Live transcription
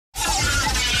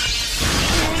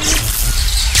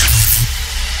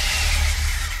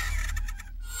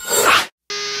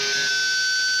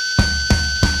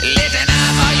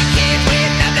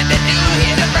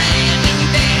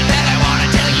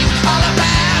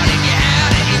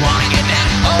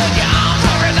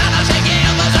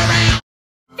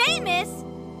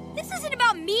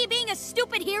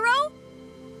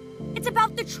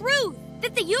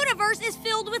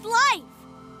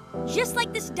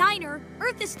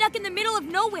stuck in the middle of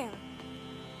nowhere,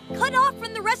 cut off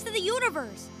from the rest of the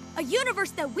universe. A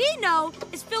universe that we know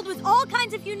is filled with all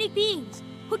kinds of unique beings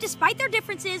who, despite their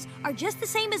differences, are just the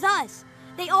same as us.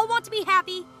 They all want to be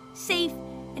happy, safe,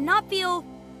 and not feel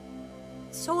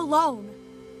so alone.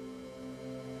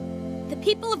 The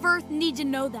people of Earth need to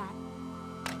know that.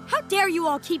 How dare you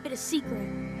all keep it a secret?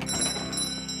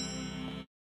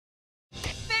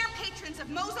 Fair patrons of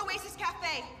Moe's Oasis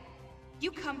Cafe, you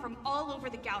come from all over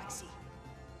the galaxy.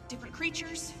 Different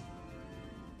creatures,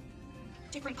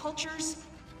 different cultures,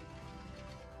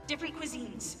 different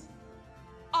cuisines.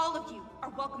 All of you are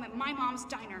welcome at my mom's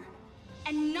diner,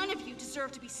 and none of you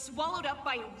deserve to be swallowed up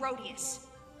by Herodias.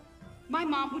 My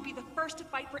mom would be the first to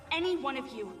fight for any one of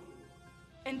you,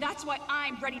 and that's why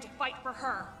I'm ready to fight for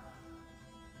her.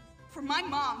 For my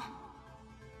mom.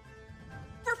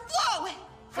 For Flo!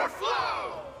 For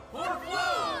Flo! For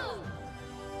Flo!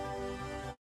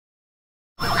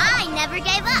 I never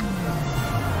gave up.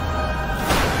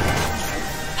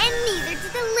 And neither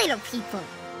did the little people.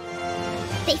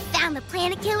 They found the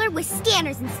planet killer with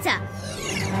scanners and stuff.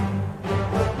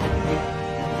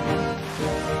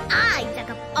 I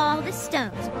dug up all the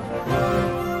stones.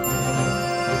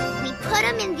 We put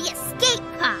them in the escape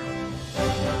pod.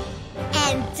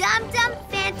 And Dum-Dum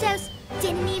Phantos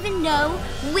didn't even know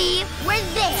we were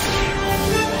there.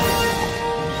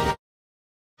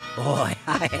 Boy,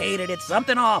 I hated it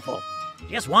something awful.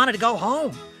 Just wanted to go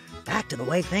home, back to the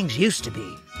way things used to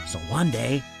be. So one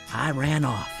day, I ran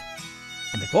off.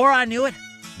 And before I knew it,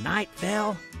 night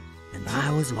fell, and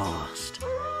I was lost.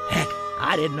 Heck,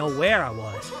 I didn't know where I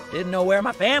was. Didn't know where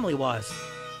my family was.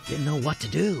 Didn't know what to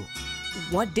do.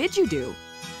 What did you do?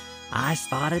 I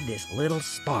spotted this little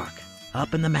spark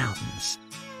up in the mountains.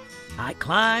 I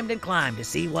climbed and climbed to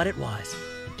see what it was.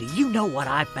 And do you know what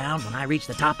I found when I reached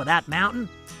the top of that mountain?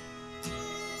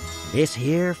 This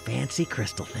here fancy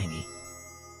crystal thingy.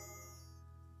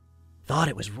 Thought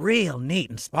it was real neat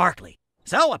and sparkly,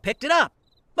 so I picked it up.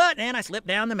 But then I slipped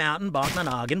down the mountain, bonked my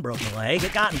noggin, broke my leg,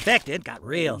 it got infected, got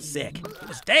real sick. It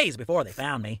was days before they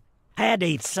found me. Had to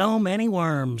eat so many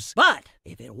worms. But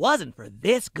if it wasn't for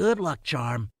this good luck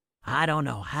charm, I don't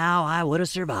know how I would have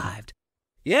survived.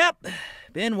 Yep,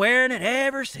 been wearing it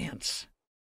ever since.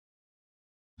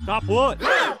 Stop what?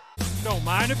 Don't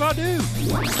mind if I do.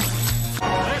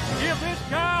 Let's give this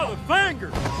guy the finger.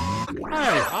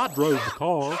 Hey, I drove the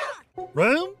car.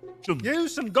 Room?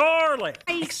 Use some garlic.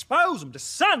 Expose them to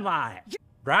sunlight.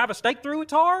 Drive a stake through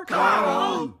its heart?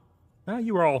 Now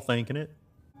you were all thinking it.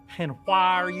 And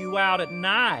why are you out at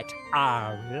night,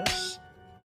 Iris?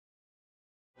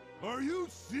 Are you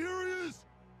serious?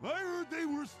 I heard they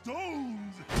were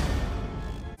stones.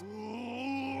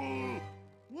 Oh,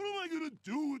 what am I gonna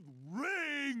do with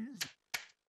rings?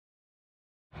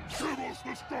 Give us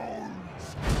the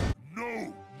stones!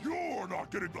 No, you're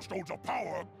not getting the stones of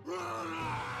power!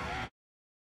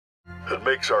 It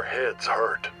makes our heads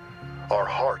hurt, our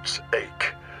hearts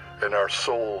ache, and our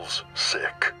souls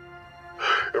sick.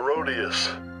 Herodias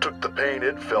took the pain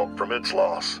it felt from its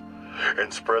loss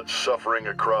and spread suffering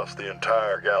across the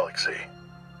entire galaxy,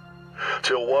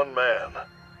 till one man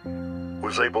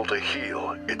was able to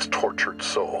heal its tortured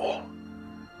soul.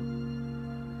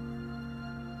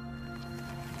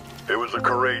 It was a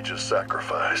courageous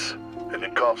sacrifice, and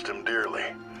it cost him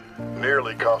dearly,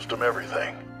 nearly cost him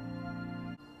everything.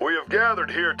 We have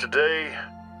gathered here today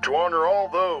to honor all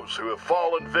those who have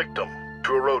fallen victim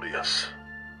to Herodias,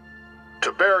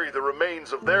 to bury the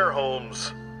remains of their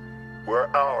homes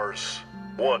where ours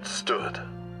once stood.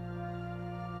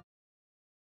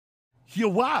 Hear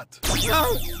what?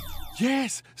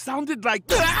 Yes, sounded like...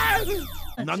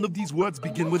 None of these words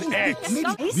begin with X.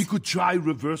 We could try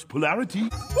reverse polarity.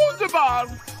 Wunderbar!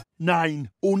 9.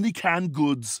 Only canned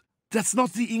goods. That's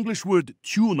not the English word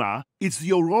tuna. It's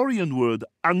the Aurorian word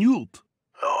anult.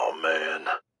 Oh, man.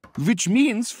 Which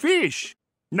means fish.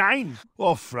 9.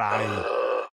 Or fry.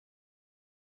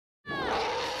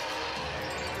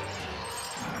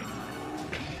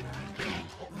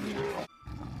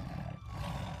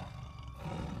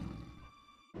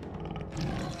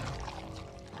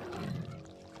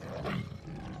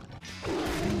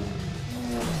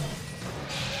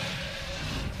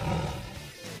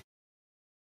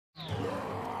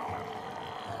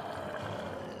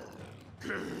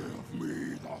 Give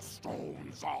me the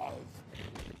stones of...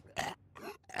 I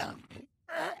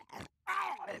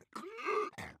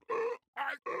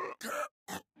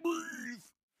can't breathe.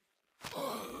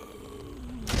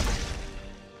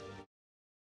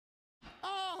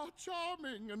 Ah,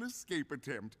 charming, an escape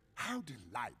attempt. How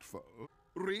delightful.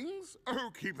 Rings? Oh,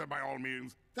 keep them by all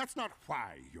means. That's not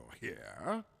why you're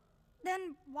here.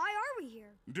 Then why are we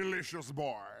here? Delicious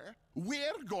boy.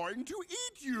 We're going to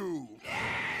eat you.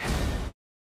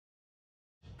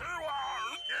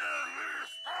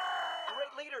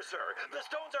 Great leader, sir. The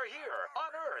stones are here,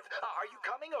 on Earth. Are you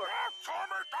coming or...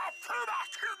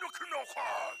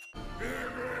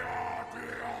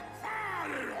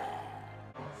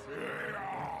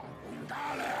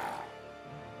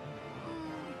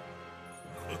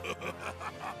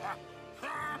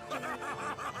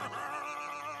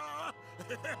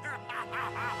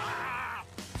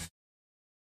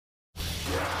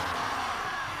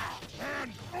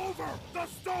 Hand over the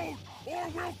stone, or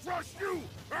we'll crush you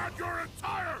and your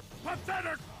entire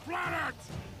pathetic planet!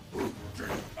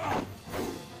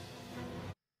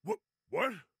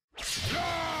 What?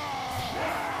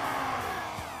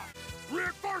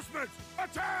 Reinforcements!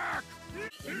 Attack!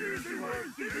 The easy way!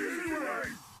 The easy way!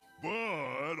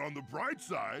 But on the bright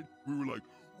side, we were like,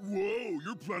 whoa,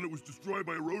 your planet was destroyed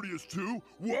by Herodias too?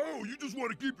 Whoa, you just want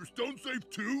to keep your stone safe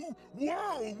too?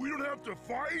 Whoa, we don't have to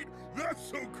fight? That's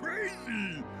so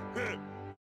crazy!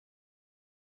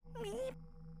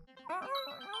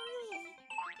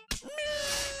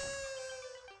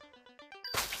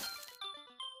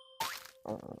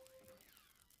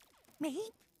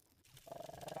 Me?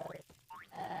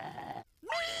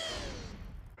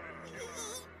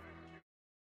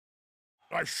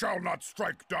 I shall not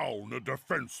strike down a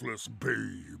defenseless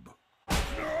babe.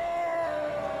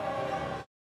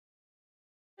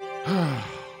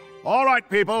 All right,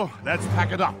 people, let's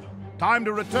pack it up. Time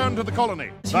to return to the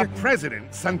colony. The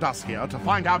President sent us here to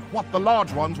find out what the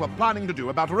large ones were planning to do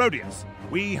about Herodias.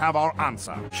 We have our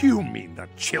answer. You mean the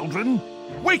children?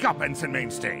 Wake up, Ensign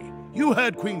Mainstay. You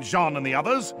heard Queen Jeanne and the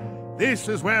others. This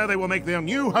is where they will make their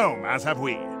new home, as have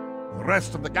we. The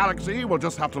rest of the galaxy will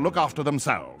just have to look after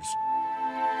themselves.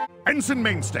 Ensign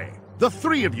Mainstay, the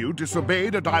three of you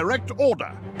disobeyed a direct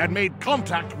order and made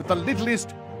contact with the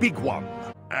littlest big one.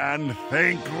 And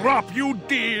thank Rop you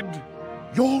did!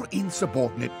 Your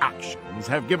insubordinate actions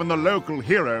have given the local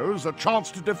heroes a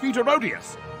chance to defeat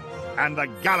Herodias, and the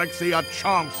galaxy a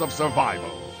chance of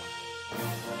survival.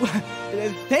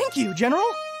 Thank you, General.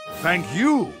 Thank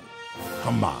you,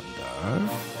 Commander.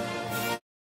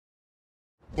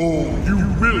 Oh, you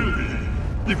will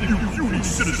be, if you puny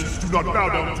citizens do not bow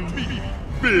down to me,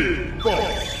 Big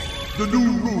Boss, the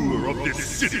new ruler of this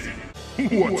city.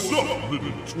 What's up,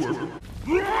 little twerp?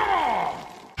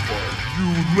 You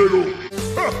little...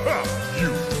 you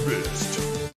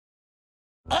missed.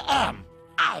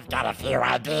 I've got a few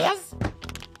ideas.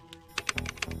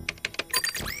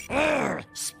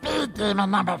 Speed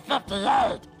Demon number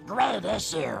 58. Great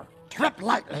issue. Trip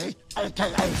Lightly,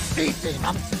 a.k.a. Speed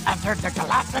Demon, entered the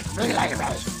Galactic Relay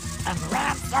Race and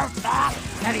ran so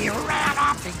fast that he ran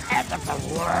off the edge of the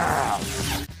world.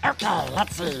 Okay,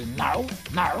 let's see. No.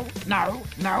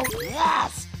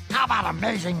 Yes! How about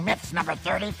Amazing Myths number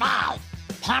 35?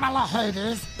 Pamela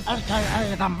Hades,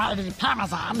 a.k.a. the mighty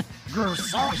Parmesan, grew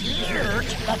so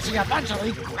huge that she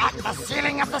eventually cracked the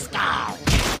ceiling of the sky.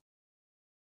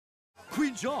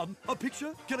 Queen Jeanne, a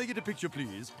picture? Can I get a picture,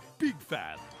 please? Big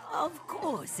fan. Of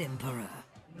course, Emperor.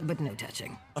 But no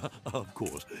touching. Of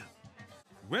course.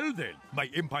 Well then, my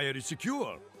empire is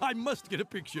secure. I must get a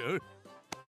picture.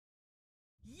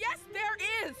 Yes, there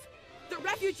is! The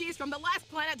refugees from the last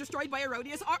planet destroyed by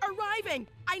Herodias are arriving!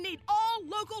 I need all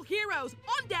local heroes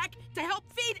on deck to help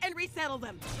feed and resettle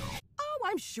them. Oh,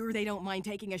 I'm sure they don't mind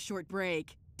taking a short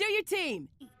break. Do you, team?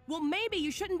 Well, maybe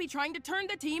you shouldn't be trying to turn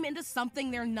the team into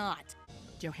something they're not.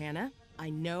 Johanna, I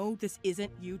know this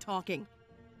isn't you talking,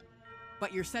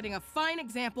 but you're setting a fine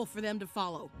example for them to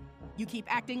follow. You keep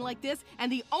acting like this,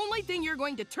 and the only thing you're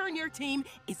going to turn your team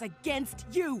is against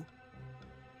you.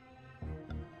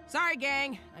 Sorry,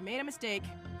 gang. I made a mistake.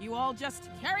 You all just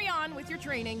carry on with your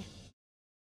training.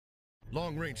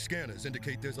 Long-range scanners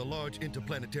indicate there's a large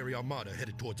interplanetary armada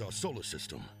headed towards our solar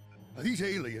system. These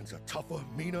aliens are tougher,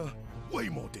 meaner, way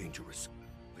more dangerous.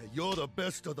 You're the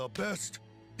best of the best,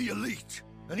 the elite.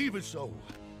 And even so,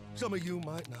 some of you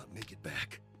might not make it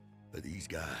back. But these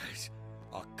guys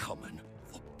are coming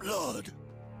for blood.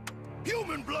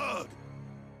 Human blood!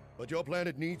 But your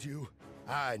planet needs you.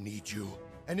 I need you.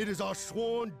 And it is our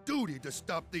sworn duty to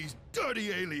stop these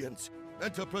dirty aliens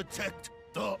and to protect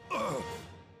the Earth.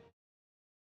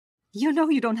 You know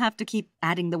you don't have to keep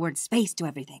adding the word space to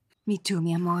everything. Me too,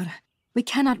 mi amor. We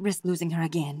cannot risk losing her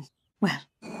again. Well,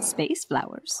 space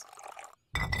flowers.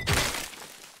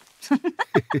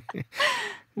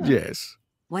 Yes.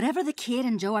 Whatever the kid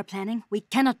and Joe are planning, we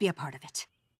cannot be a part of it.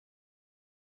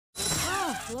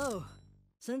 Ah, Flo.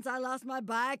 Since I lost my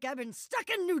bike, I've been stuck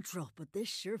in neutral, but this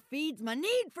sure feeds my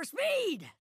need for speed.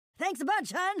 Thanks a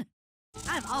bunch, hun.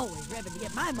 I'm always revving to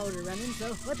get my motor running,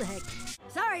 so what the heck.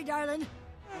 Sorry, darling.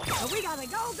 But we gotta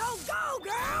go, go, go,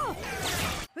 girl!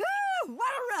 Woo!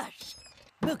 What a rush!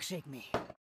 Milkshake me.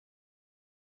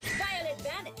 Violet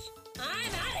vanish.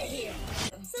 I'm out of here.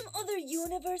 Some other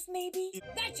universe, maybe?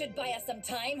 That should buy us some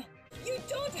time. You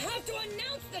don't have to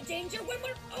announce the danger when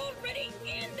we're already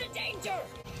in the danger.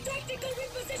 Tactical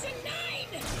reposition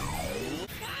 9.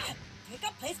 Ah, pick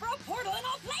a place for a portal and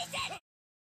I'll place it.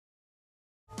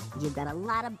 You've got a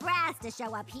lot of brass to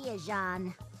show up here,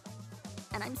 Jean.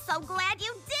 And I'm so glad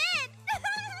you did!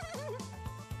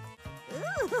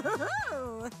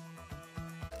 Ooh.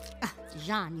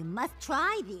 Jean, you must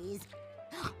try these.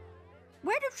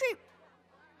 Where did she...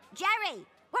 Jerry,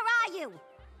 where are you?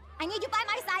 I need you by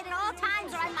my side at all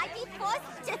times or I might be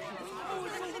forced to...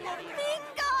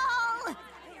 Bingo!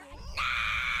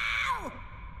 No!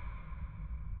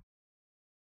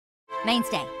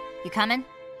 Mainstay, you coming?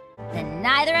 Then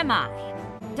neither am I.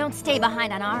 Don't stay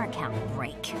behind on our account,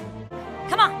 break.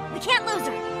 Come on, we can't lose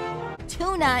her.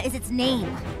 Tuna is its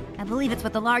name. I believe it's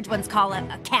what the large ones call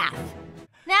a calf.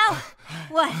 Now,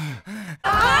 what?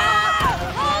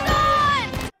 Ah! Hold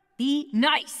on! Be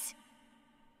nice.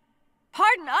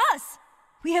 Pardon us.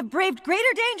 We have braved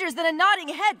greater dangers than a nodding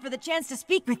head for the chance to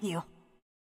speak with you.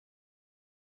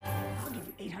 I'll give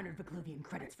you 800 Vicluvian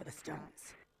credits for the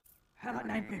stones. How about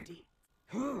 950?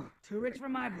 Too rich for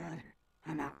my blood.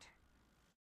 I'm out.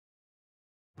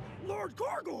 Lord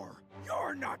Gorgor,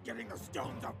 you're not getting the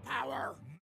stones of power.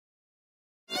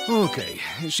 Okay,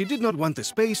 she did not want the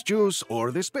space juice,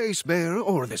 or the space bear,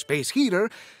 or the space heater,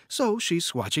 so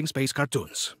she's watching space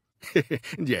cartoons.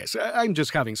 Yes, I'm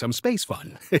just having some space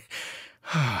fun.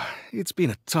 It's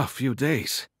been a tough few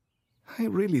days. I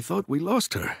really thought we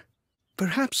lost her.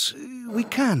 Perhaps we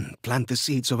can plant the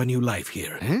seeds of a new life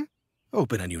here, eh?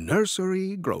 Open a new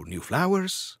nursery, grow new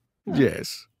flowers.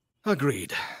 Yes,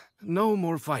 agreed. No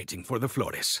more fighting for the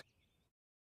Flores.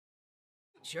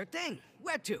 Sure thing.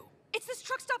 Where to? It's this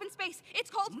truck stop in space. It's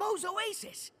called... Mo's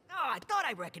Oasis. Oh, I thought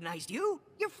I recognized you.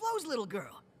 You're Flo's little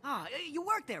girl. Oh, you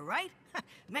work there, right?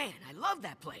 Man, I love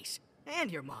that place. And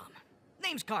your mom.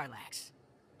 Name's Carlax.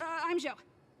 I'm Joe.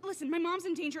 Listen, my mom's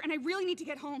in danger and I really need to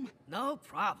get home. No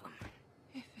problem.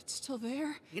 If it's still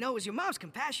there... You know, it was your mom's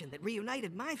compassion that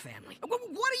reunited my family. What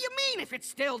do you mean, if it's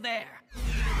still there?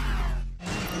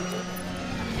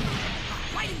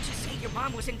 Why didn't you say your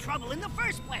mom was in trouble in the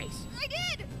first place? I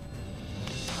did!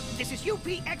 This is UP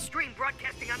Extreme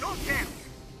Broadcasting on all channels.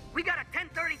 We got a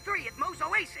 1033 at Mo's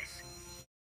Oasis.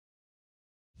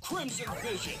 Crimson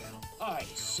Vision, I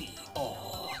see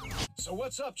all. So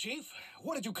what's up, Chief?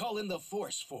 What did you call in the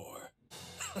Force for?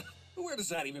 Where does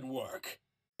that even work?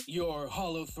 Your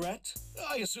hollow threat?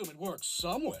 I assume it works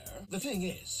somewhere. The thing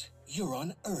is, you're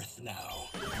on Earth now.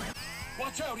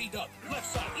 Watch out, E-Dub. Left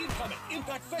side, incoming.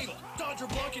 Impact fatal. Dodger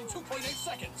block in 2.8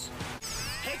 seconds.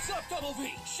 Heads up, Double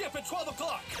V. Ship at 12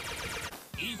 o'clock.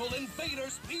 Evil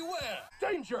invaders, beware.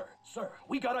 Danger! Sir,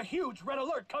 we got a huge red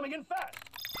alert coming in fast.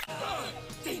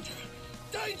 Danger!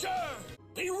 Danger!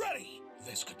 Be ready.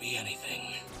 This could be anything.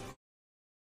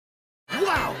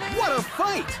 Wow, what a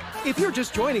fight! If you're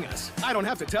just joining us, I don't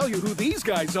have to tell you who these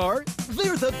guys are.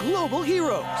 They're the global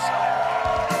heroes.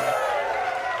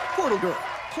 Portal Girl,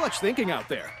 clutch thinking out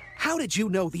there. How did you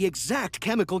know the exact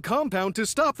chemical compound to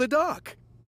stop the dock?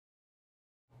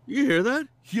 You hear that?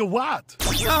 Hear what?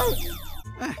 No!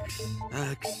 X.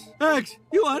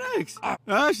 You want X? I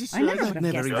never would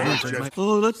have guessed that.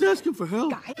 Oh, let's ask him for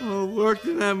help. Oh, worked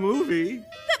in that movie.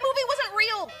 That movie wasn't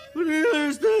real! But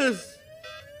here's this.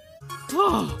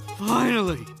 Oh,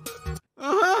 finally.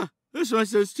 Uh-huh. This one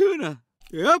says Tuna.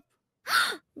 Yep.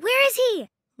 Where is he?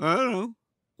 I don't know.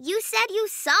 You said you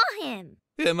saw him.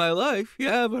 In my life,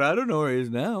 yeah, but I don't know where he is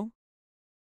now.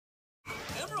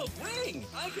 Emerald ring!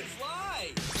 I can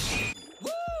fly!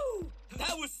 Woo!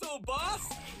 That was so boss!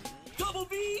 Double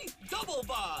B, double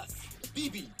boss!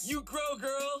 BB, you grow,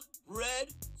 girl! Red,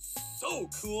 so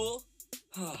cool!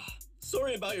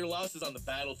 Sorry about your losses on the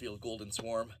battlefield, Golden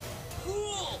Swarm.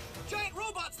 Cool! Giant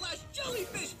robot /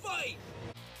 jellyfish fight!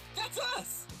 That's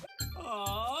us!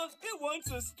 Aww, it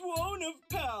wants a stone of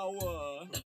power!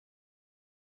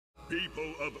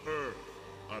 People of Earth,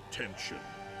 attention.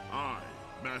 I,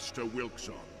 Master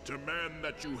Wilkson, demand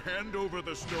that you hand over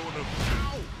the stone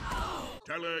of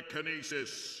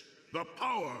telekinesis, the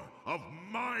power of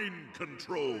mind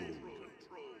control.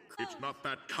 It's not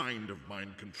that kind of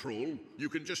mind control. You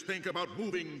can just think about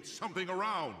moving something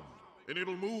around, and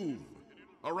it'll move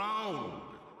around.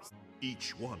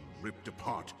 Each one ripped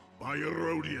apart by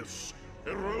Herodias.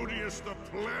 Herodias the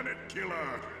planet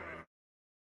killer.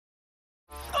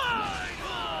 Fight!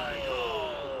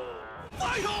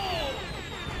 Fight!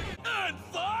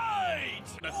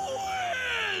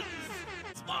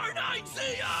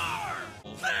 CR!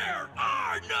 There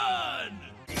are none!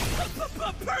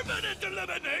 Permanent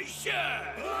elimination!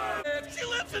 She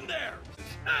lives in there!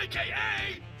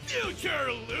 AKA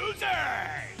future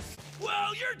losers!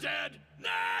 Well, you're dead!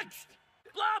 Next!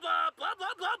 Blah, blah, blah,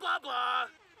 blah, blah, blah, blah!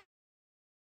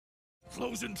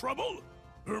 Flo's in trouble?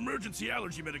 Her emergency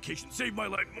allergy medication saved my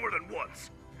life more than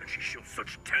once. And she shows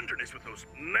such tenderness with those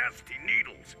nasty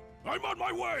needles. I'm on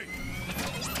my way!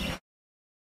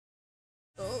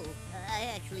 Oh, I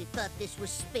actually thought this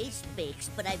was space bakes,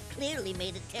 but I've clearly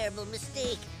made a terrible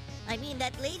mistake. I mean,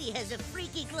 that lady has a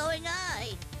freaky glowing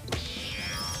eye.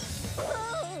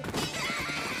 Oh.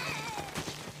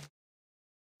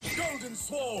 Golden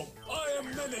Swarm, I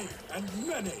am many, and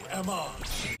many am I.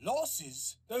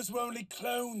 Losses? Those were only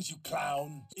clones, you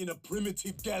clown. In a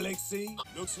primitive galaxy?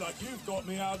 Looks like you've got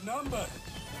me outnumbered.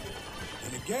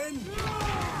 And again,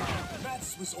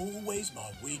 maths was always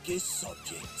my weakest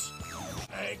subject.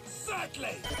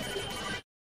 Exactly!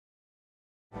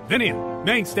 Vinian,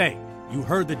 mainstay, you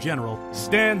heard the General.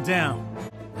 Stand down.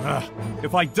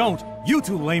 If I don't, you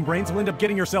two lame brains will end up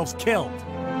getting yourselves killed.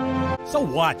 So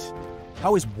what?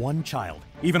 How is one child,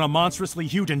 even a monstrously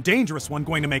huge and dangerous one,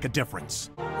 going to make a difference?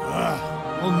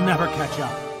 We'll never catch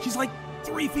up. She's like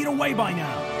 3 feet away by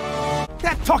now.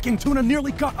 That talking tuna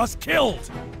nearly got us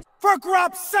killed. For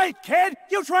grub's sake, kid!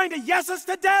 You trying to yes us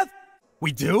to death?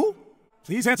 We do?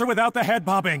 Please answer without the head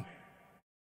bobbing.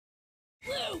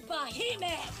 Blue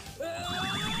behemoth!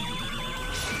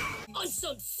 On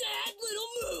some sad little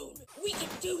moon, we can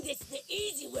do this the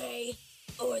easy way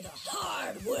or the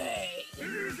hard way. The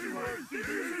easy way! The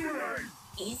easy way!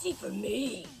 Easy for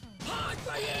me. Hard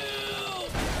for you!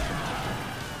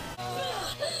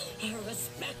 I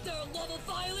respect their love of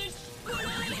violence, but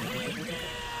I hate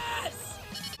this!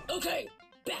 Okay,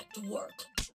 back to work.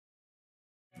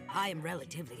 I am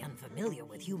relatively unfamiliar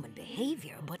with human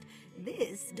behavior, but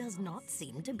this does not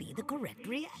seem to be the correct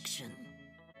reaction.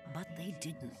 But they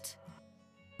didn't.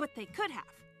 But they could have.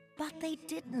 But they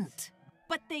didn't.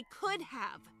 But they could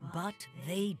have. But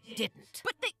they didn't.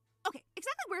 But they... Okay,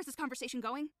 exactly where is this conversation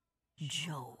going?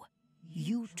 Joe,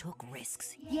 you took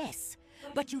risks, yes,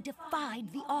 but you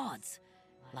defied the odds.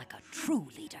 Like a true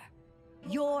leader.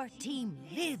 Your team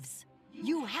lives.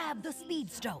 You have the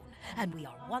Speed Stone, and we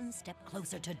are one step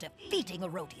closer to defeating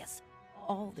Erodius.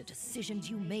 All the decisions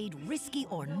you made, risky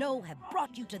or no, have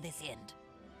brought you to this end.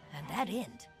 And that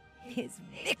end is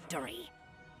victory.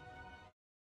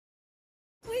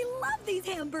 We love these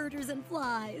hamburgers and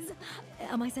flies.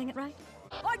 Am I saying it right?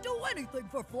 I'd do anything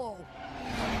for Flo.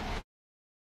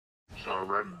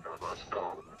 Surrender the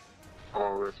stone.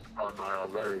 Forest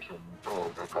annihilation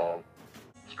protocol.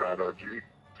 Strategy,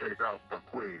 take out the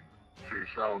queen.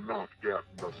 She shall not get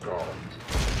the stones.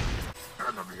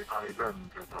 Enemy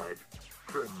identified.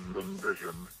 Crimson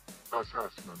vision.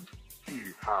 Assessment. He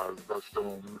has the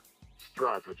stone.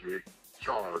 Strategy.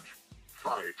 Charge.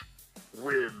 Fight.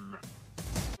 Win.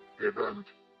 Event.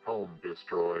 Home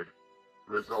destroyed.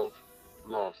 Result.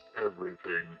 Lost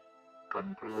everything.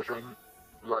 Conclusion.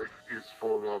 Life is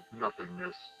full of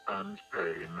nothingness and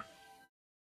pain.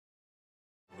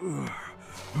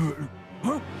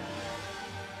 Huh?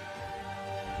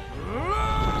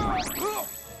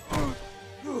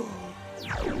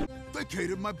 They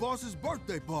catered my boss's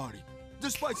birthday party.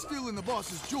 Despite stealing the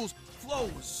boss's jewels, Flo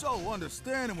was so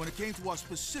understanding when it came to our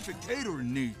specific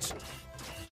catering needs.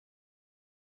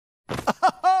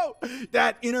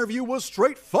 That interview was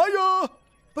straight fire!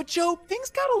 But Joe, things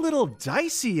got a little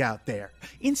dicey out there.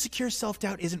 Insecure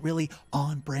self-doubt isn't really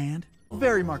on brand.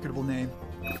 Very marketable name.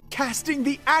 Casting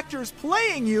the actors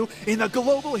playing you in the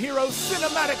Global Hero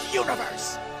Cinematic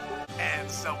Universe! And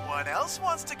someone else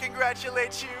wants to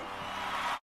congratulate you.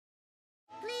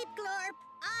 Gleep Glorp,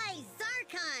 I,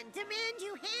 Zarkon, demand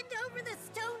you hand over the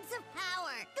Stones of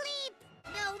Power. Gleep!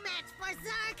 No match for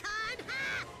Zarkon,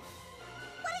 ha!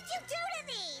 What did you do to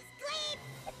these, Gleep?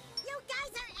 You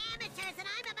guys are amateurs and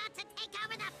I'm about to take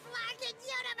over the Flarkin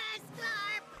universe,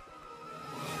 Glorp!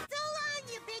 So long,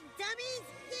 you big dummies!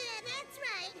 Yeah, that's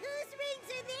right, whose rings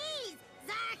are these?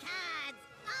 Zarkon's!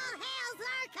 All hail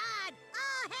Zarkon!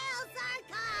 All hail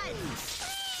Zarkon!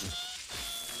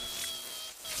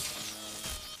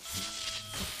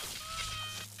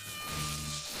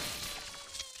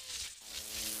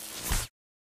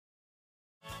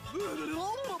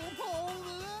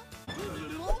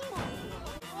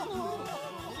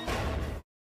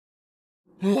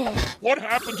 What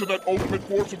happened to that ultimate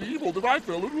force of evil that I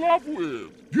fell in love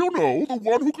with? You know, the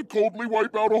one who could coldly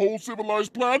wipe out a whole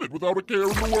civilized planet without a care in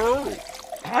the world.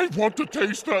 I want to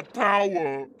taste that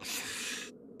power.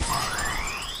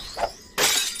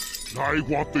 I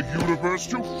want the universe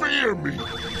to fear me.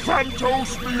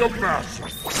 Phantos me a massa.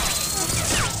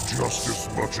 Just as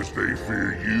much as they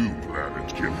fear you,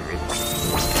 Planet Killer.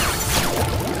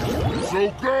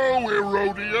 So go,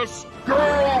 Herodias!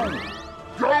 Go!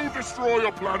 Go destroy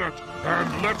a planet,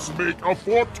 and let's make a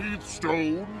 14th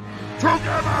stone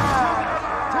together!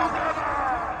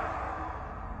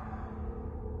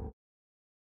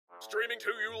 Streaming to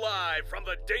you live from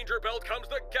the Danger Belt comes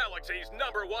the galaxy's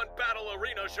 #1 battle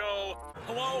arena show.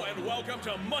 Hello and welcome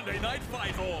to Monday Night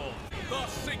Fight Hole, the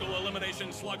single elimination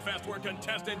slugfest where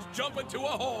contestants jump into a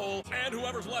hole and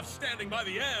whoever's left standing by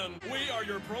the end. We are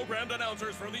your programmed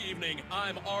announcers for the evening.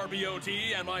 I'm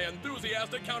RBOT and my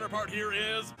enthusiastic counterpart here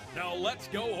is... Now let's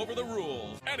go over the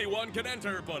rules. Anyone can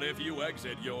enter, but if you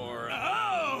exit, you're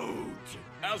out!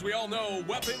 As we all know,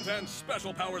 weapons and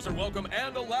special powers are welcome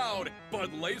and allowed,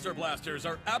 but laser blasters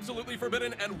are absolutely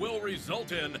forbidden and will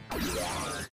result in...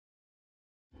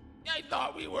 I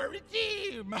thought we were a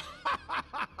team!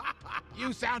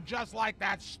 You sound just like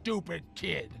that stupid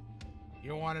kid.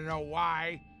 You want to know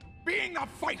why? Being the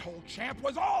Fight Hole champ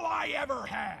was all I ever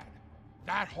had.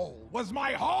 That hole was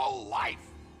my whole life.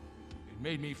 It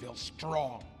made me feel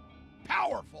strong,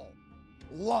 powerful,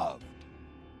 loved.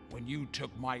 When you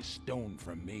took my stone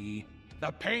from me,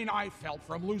 the pain I felt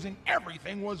from losing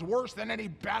everything was worse than any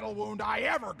battle wound I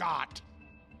ever got.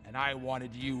 And I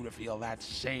wanted you to feel that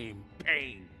same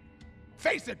pain.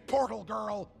 Face it, Portal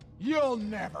Girl, you'll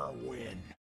never win.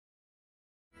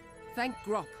 Thank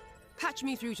Grop. Patch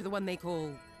me through to the one they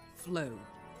call Flow.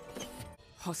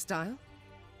 Hostile?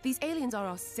 These aliens are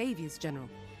our saviors, General.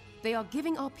 They are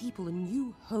giving our people a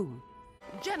new home.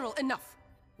 General, enough!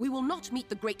 We will not meet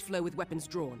the Great Flow with weapons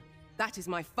drawn. That is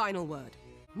my final word.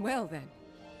 Well then,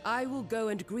 I will go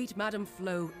and greet Madame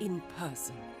Flo in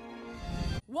person.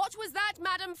 What was that,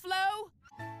 Madame Flo?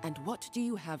 And what do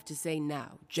you have to say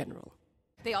now, General?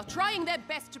 They are trying their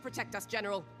best to protect us,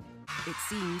 General. It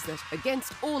seems that,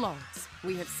 against all odds,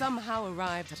 we have somehow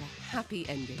arrived at a happy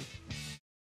ending.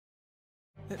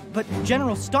 But,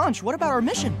 General Staunch, what about our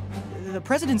mission? The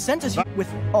President sent us here.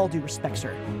 With all due respect,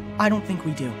 sir, I don't think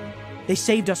we do. They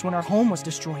saved us when our home was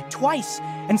destroyed twice,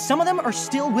 and some of them are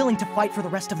still willing to fight for the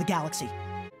rest of the galaxy.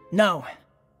 No,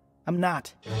 I'm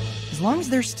not. As long as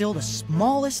there's still the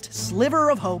smallest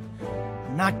sliver of hope,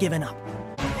 I'm not giving up.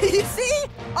 You see?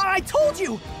 I told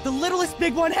you! The littlest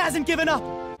big one hasn't given up!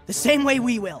 The same way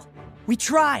we will. We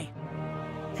try.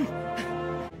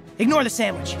 Ignore the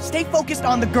sandwich. Stay focused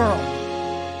on the girl.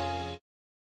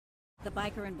 The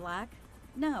biker in black?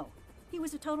 No. He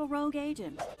was a total rogue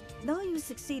agent. Though you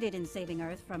succeeded in saving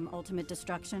Earth from ultimate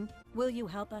destruction, will you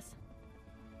help us?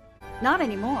 Not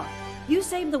anymore. You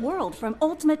saved the world from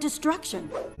ultimate destruction.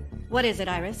 What is it,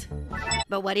 Iris?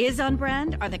 But what is on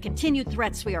brand are the continued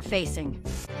threats we are facing.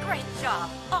 Great job,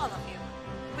 all of you.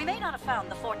 We may not have found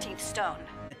the 14th stone.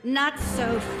 Not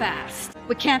so fast.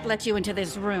 We can't let you into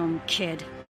this room, kid.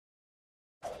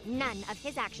 None of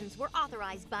his actions were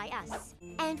authorized by us.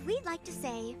 And we'd like to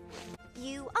say,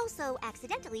 you also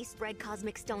accidentally spread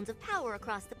cosmic stones of power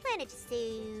across the planet, so...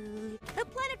 The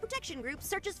Planet Protection Group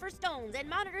searches for stones and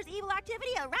monitors evil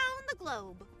activity around the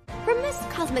globe. From this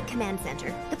Cosmic Command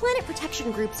Center, the Planet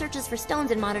Protection Group searches for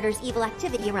stones and monitors evil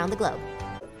activity around the globe.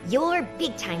 You're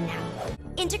big time now.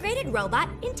 Integrated Robot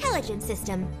Intelligence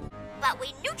System. But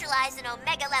we neutralized an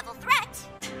Omega-level threat.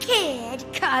 Kid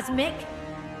Cosmic.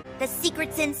 The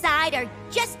secrets inside are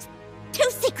just too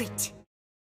secret.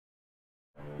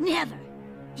 Never.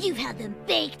 You've had them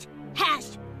baked,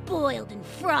 hashed, boiled, and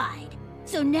fried.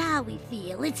 So now we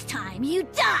feel it's time you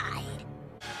died.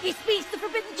 He speaks the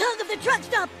forbidden tongue of the truck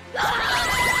stop.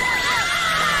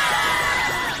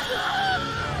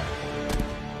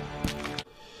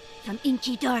 From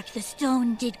inky dark the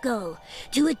stone did go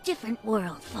to a different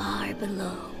world far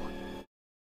below.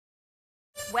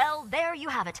 Well, there you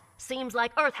have it. Seems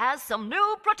like Earth has some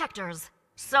new protectors.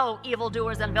 So,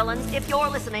 evildoers and villains, if you're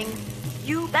listening,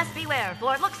 you best beware,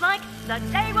 for it looks like the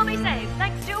day will be saved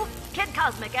thanks to Kid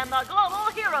Cosmic and the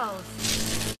Global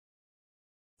Heroes.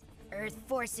 Earth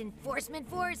Force Enforcement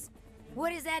Force?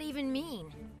 What does that even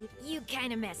mean? You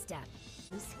kinda messed up.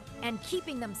 And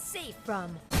keeping them safe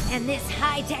from... And this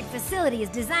high-tech facility is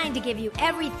designed to give you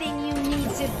everything you need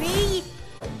to be...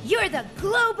 You're the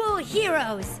Global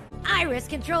Heroes! Iris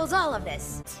controls all of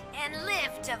this. And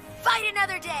live to fight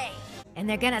another day! And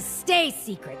they're gonna stay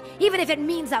secret, even if it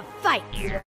means a fight!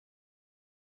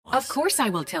 Of course I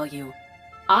will tell you.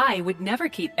 I would never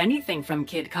keep anything from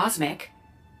Kid Cosmic.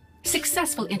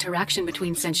 Successful interaction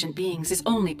between sentient beings is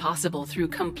only possible through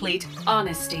complete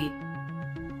honesty.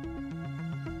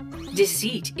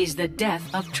 Deceit is the death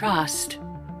of trust.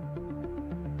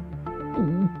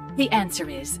 The answer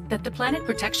is that the Planet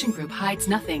Protection Group hides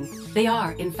nothing. They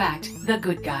are, in fact, the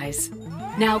good guys.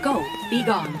 Now go, be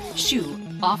gone, shoo,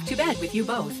 off to bed with you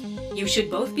both. You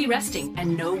should both be resting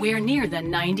and nowhere near the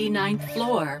 99th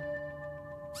floor.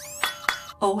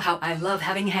 Oh, how I love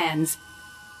having hands.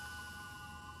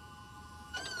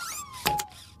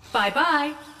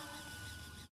 Bye-bye.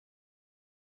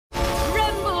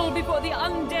 Tremble before the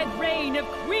undead reign of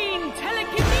Queen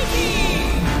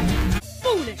Telekinesis!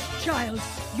 Foolish child,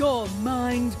 your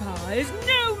mind power is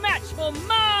no match for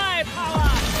my power!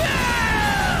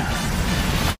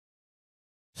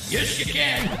 Yes, you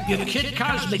can. You're Kid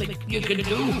Cosmic. You can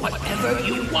do whatever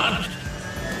you want.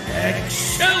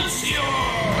 Excelsior!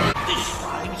 This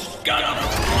ride's gonna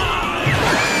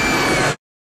fly!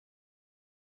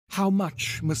 How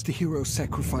much must a hero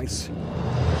sacrifice?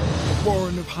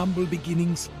 Born of humble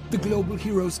beginnings, the global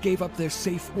heroes gave up their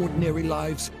safe, ordinary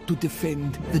lives to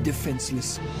defend the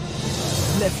defenseless.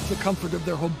 Left the comfort of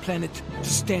their home planet to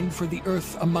stand for the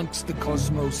Earth amongst the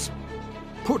cosmos.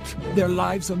 Put their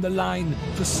lives on the line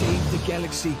to save the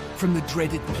galaxy from the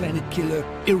dreaded planet killer,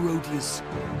 Erodius.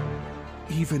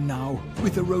 Even now,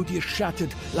 with Erodius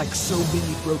shattered like so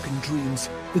many broken dreams,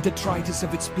 the detritus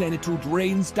of its plenitude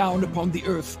rains down upon the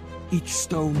Earth, each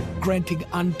stone granting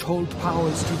untold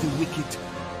powers to the wicked.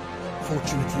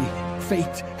 Fortunately,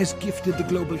 fate has gifted the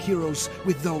global heroes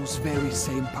with those very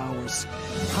same powers.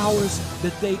 Powers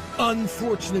that they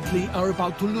unfortunately are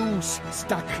about to lose,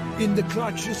 stuck in the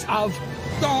clutches of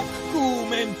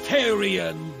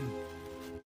Documentarian.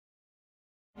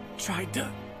 Tried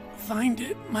to find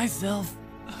it myself.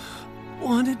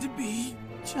 Wanted to be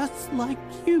just like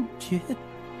you, kid.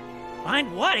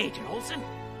 Find what, Agent Olsen?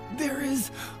 There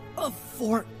is a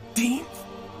 14th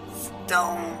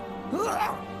stone.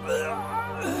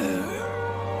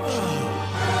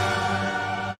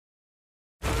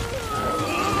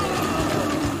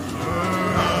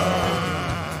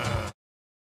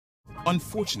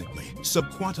 Unfortunately,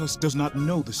 Subquantus does not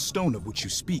know the stone of which you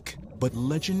speak, but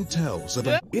legend tells of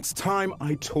a... It's time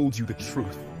I told you the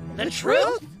truth. The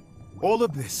truth? All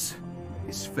of this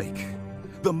is fake.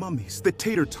 The mummies, the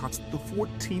tater tots, the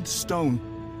 14th stone.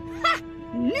 Ha!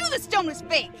 Knew the stone was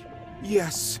fake!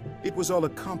 Yes, it was all a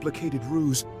complicated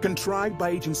ruse, contrived by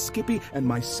Agent Skippy and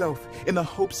myself, in the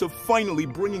hopes of finally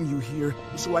bringing you here,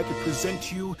 so I could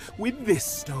present you with this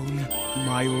stone,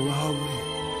 my love.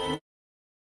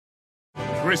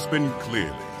 Crispin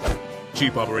Clearly,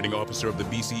 Chief Operating Officer of the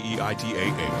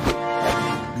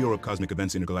BCEITAA, Bureau of Cosmic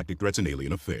Events, Intergalactic Threats, and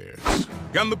Alien Affairs.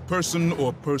 Can the person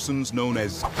or persons known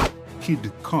as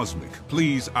Kid Cosmic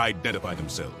please identify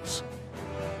themselves?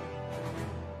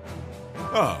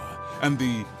 Ah, and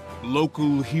the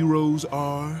local heroes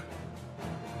are?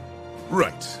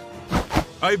 Right.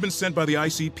 I've been sent by the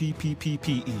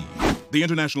ICPPPPE, the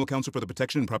International Council for the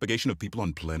Protection and Propagation of People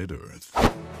on Planet Earth.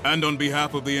 And on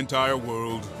behalf of the entire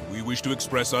world, we wish to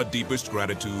express our deepest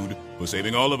gratitude for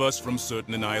saving all of us from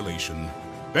certain annihilation.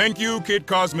 Thank you, Kid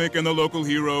Cosmic and the local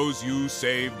heroes. You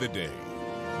saved the day.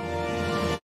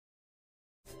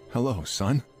 Hello,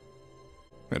 son.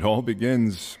 It all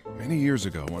begins many years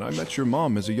ago when I met your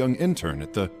mom as a young intern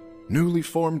at the newly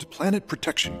formed Planet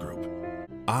Protection Group.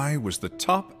 I was the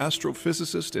top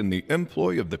astrophysicist in the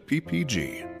employ of the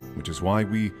PPG, which is why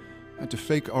we had to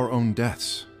fake our own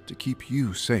deaths to keep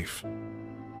you safe.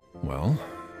 Well,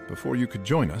 before you could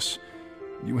join us,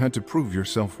 you had to prove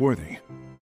yourself worthy.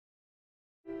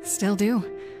 Still do.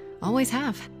 Always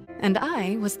have. And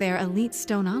I was their elite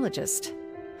stonologist.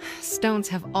 Stones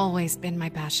have always been my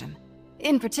passion.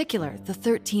 In particular, the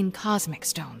 13 cosmic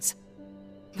stones.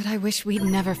 But I wish we'd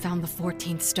never found the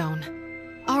 14th stone.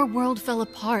 Our world fell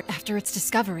apart after its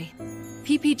discovery.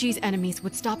 PPG's enemies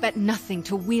would stop at nothing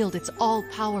to wield its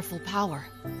all-powerful power.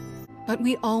 But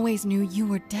we always knew you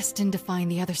were destined to find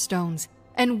the other stones,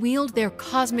 and wield their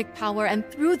cosmic power, and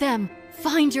through them,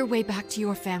 find your way back to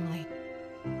your family.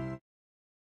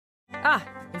 Ah,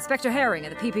 Inspector Herring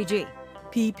at the PPG.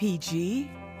 PPG?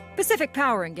 Pacific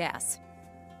Power and Gas.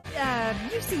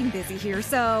 You seem busy here,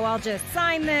 so I'll just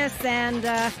sign this and,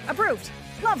 approved.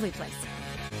 Lovely place.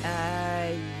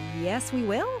 Yes, we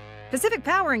will? Pacific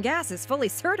Power and Gas is fully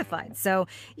certified, so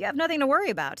you have nothing to worry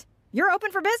about. You're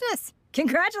open for business.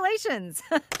 Congratulations!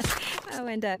 Oh,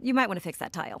 and, you might want to fix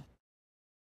that tile.